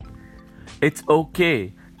It's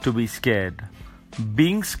okay to be scared.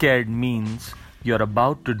 Being scared means you're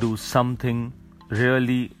about to do something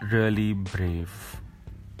really, really brave.